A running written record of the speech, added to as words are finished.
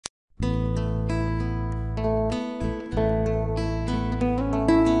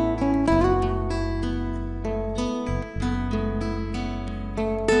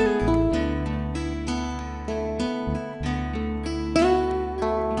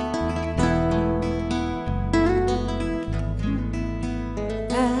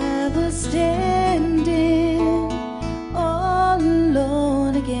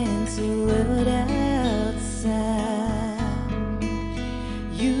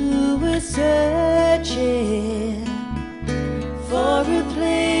were searching for a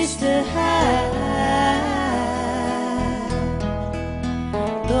place to hide,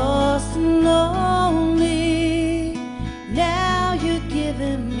 lost and lonely. Now you're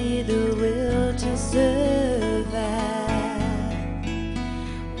giving me the will to survive.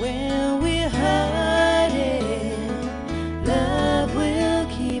 When we're hurting, love will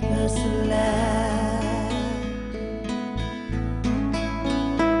keep us alive.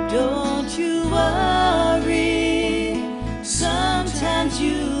 Don't you worry, sometimes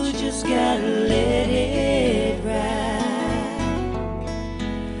you just gotta let it ride.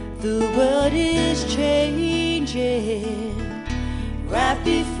 The world is changing right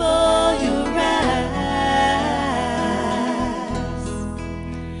before your eyes.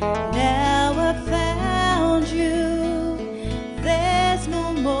 Now I found you, there's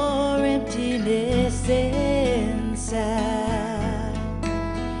no more emptiness inside.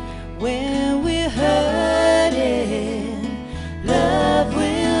 When we're hurting, love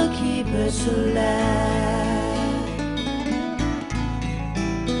will keep us alive.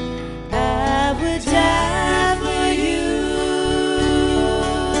 I would die for you,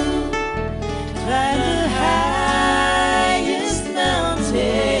 climb the highest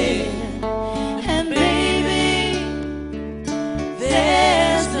mountain, and baby,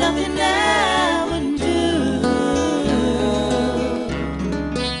 there's nothing I wouldn't do.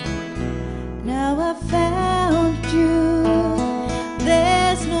 Now I found you,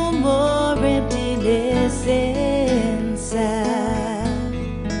 there's no more emptiness inside.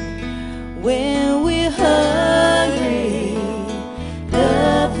 When we're hungry,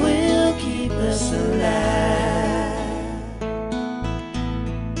 love will keep us alive.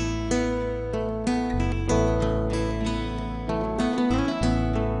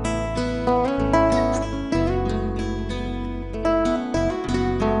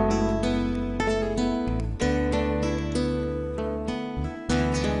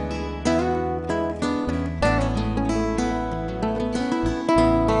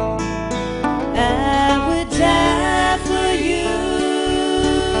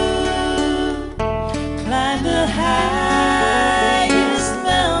 Climb the highest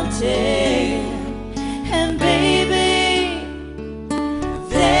mountain, and baby,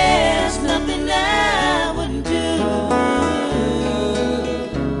 there's nothing I wouldn't do.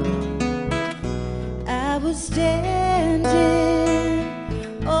 I was standing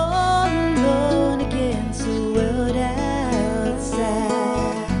all alone against the world outside.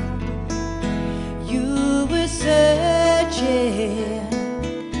 You were searching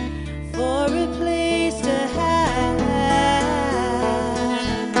for a place to hide,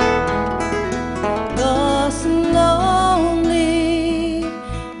 lost and lonely.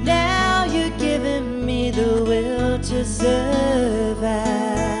 Now you're giving me the will to survive.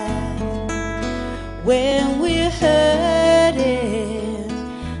 Well,